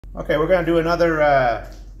Okay, we're going to do another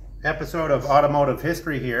episode of automotive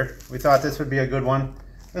history here. We thought this would be a good one.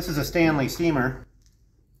 This is a Stanley steamer.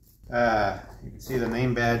 You can see the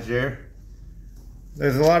name badge there.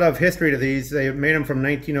 There's a lot of history to these. They made them from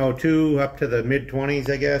 1902 up to the mid-20s,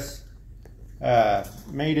 I guess.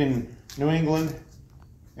 Made in New England.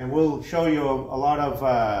 And we'll show you a lot of,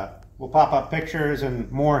 we'll pop up pictures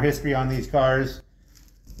and more history on these cars.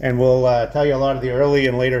 And we'll tell you a lot of the early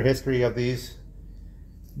and later history of these.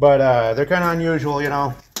 But they're kind of unusual, you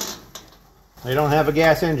know. They don't have a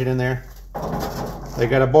gas engine in there. They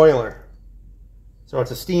got a boiler. So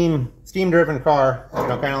it's a steam-driven car, you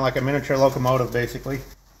know, kind of like a miniature locomotive, basically.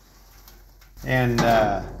 And,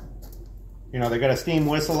 you know, they got a steam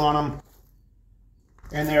whistle on them.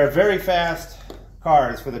 And they're very fast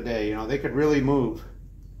cars for the day, you know. They could really move.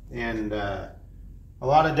 And a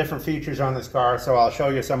lot of different features on this car, so I'll show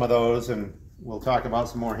you some of those, and we'll talk about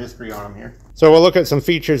some more history on them here. So we'll look at some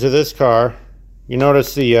features of this car. You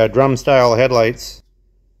notice the drum-style headlights.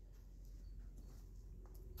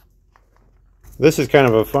 This is kind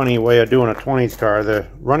of a funny way of doing a 20s car. The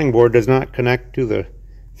running board does not connect to the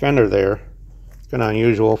fender there. It's kind of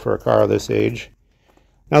unusual for a car of this age.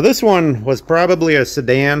 Now this one was probably a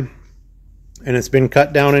sedan, and it's been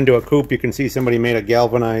cut down into a coupe. You can see somebody made a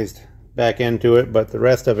galvanized back end to it, but the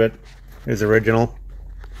rest of it is original.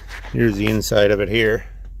 Here's the inside of it here.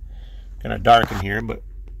 Kind of dark in here, but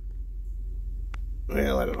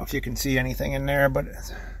well, I don't know if you can see anything in there, but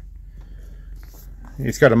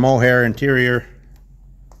it's got a mohair interior.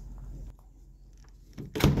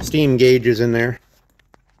 Steam gauges in there.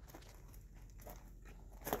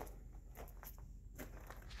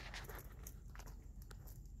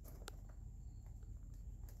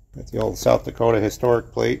 Got the old South Dakota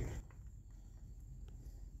historic plate.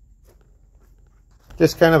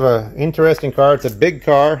 Just kind of a interesting car. It's a big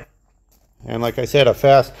car, and like I said, a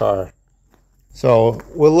fast car. So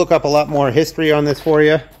we'll look up a lot more history on this for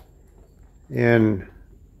you and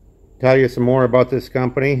tell you some more about this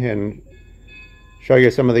company and show you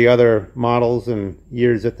some of the other models and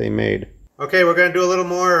years that they made. Okay, we're going to do a little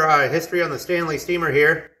more history on the Stanley steamer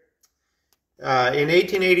here. In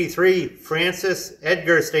 1883, Francis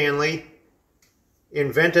Edgar Stanley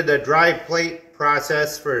invented a dry plate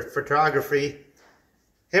process for photography.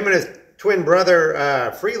 Him and his twin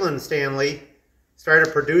brother, Freeland Stanley,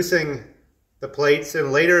 started producing the plates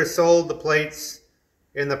and later sold the plates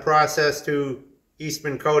in the process to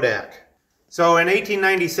Eastman Kodak. So in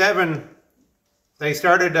 1897, they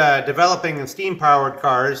started developing steam-powered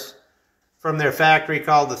cars from their factory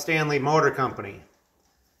called the Stanley Motor Company.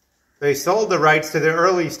 They sold the rights to their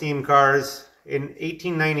early steam cars in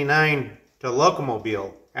 1899 to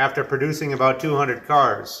Locomobile after producing about 200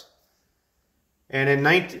 cars. And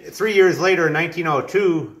in 3 years later, in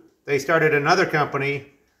 1902, they started another company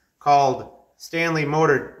called Stanley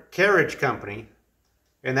Motor Carriage Company,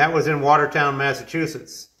 and that was in Watertown,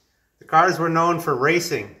 Massachusetts. The cars were known for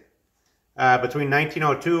racing between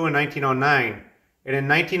 1902 and 1909. And in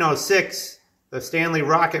 1906, the Stanley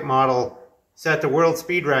Rocket model set the world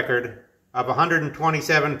speed record of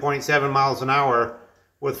 127.7 miles an hour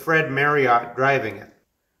with Fred Marriott driving it.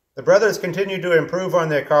 The brothers continued to improve on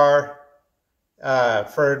their car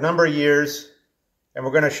for a number of years, and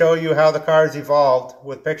we're going to show you how the cars evolved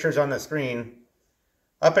with pictures on the screen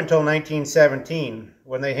up until 1917,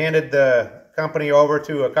 when they handed the company over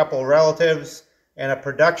to a couple of relatives and a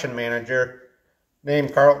production manager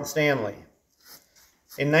named Carlton Stanley.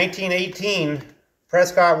 In 1918,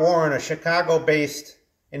 Prescott Warren, a Chicago-based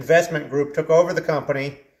investment group, took over the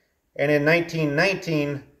company, and in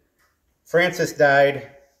 1919, Francis died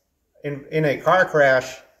in a car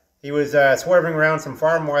crash. He was swerving around some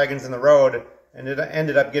farm wagons in the road and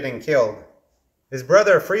ended up getting killed. His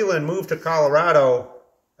brother Freeland moved to Colorado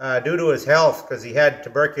due to his health because he had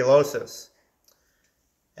tuberculosis.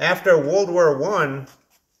 After World War I,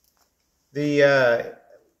 the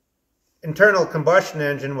internal combustion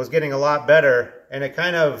engine was getting a lot better, and it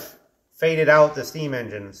kind of faded out the steam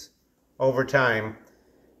engines over time.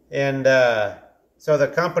 And so the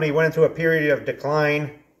company went into a period of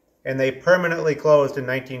decline, and they permanently closed in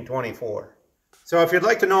 1924. So if you'd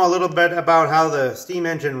like to know a little bit about how the steam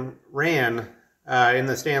engine ran in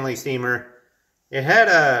the Stanley steamer, it had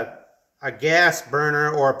a gas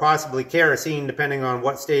burner or possibly kerosene, depending on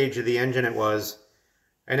what stage of the engine it was,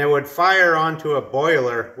 and it would fire onto a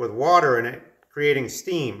boiler with water in it, creating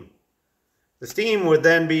steam. The steam would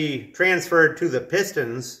then be transferred to the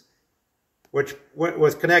pistons, which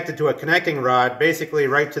was connected to a connecting rod, basically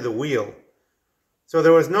right to the wheel. So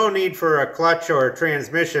there was no need for a clutch or a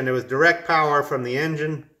transmission. It was direct power from the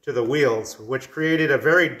engine to the wheels, which created a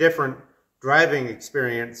very different driving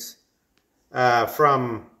experience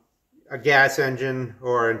from a gas engine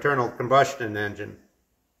or internal combustion engine.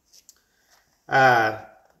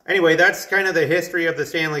 Anyway, that's kind of the history of the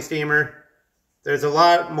Stanley Steamer. There's a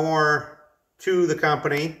lot more to the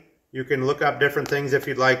company. You can look up different things if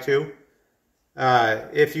you'd like to.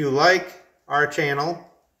 If you like our channel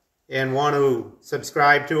and want to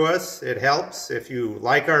subscribe to us, it helps. If you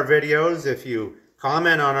like our videos, if you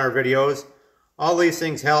comment on our videos, all these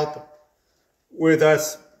things help with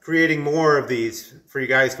us creating more of these for you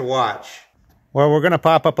guys to watch. Well, we're going to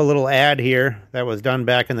pop up a little ad here that was done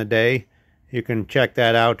back in the day. You can check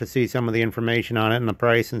that out to see some of the information on it and the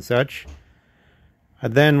price and such.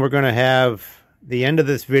 And then we're going to have, the end of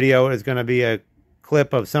this video is going to be a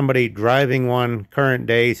clip of somebody driving one current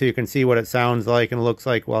day, so you can see what it sounds like and looks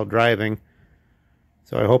like while driving.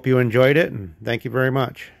 So I hope you enjoyed it, and thank you very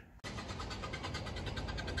much.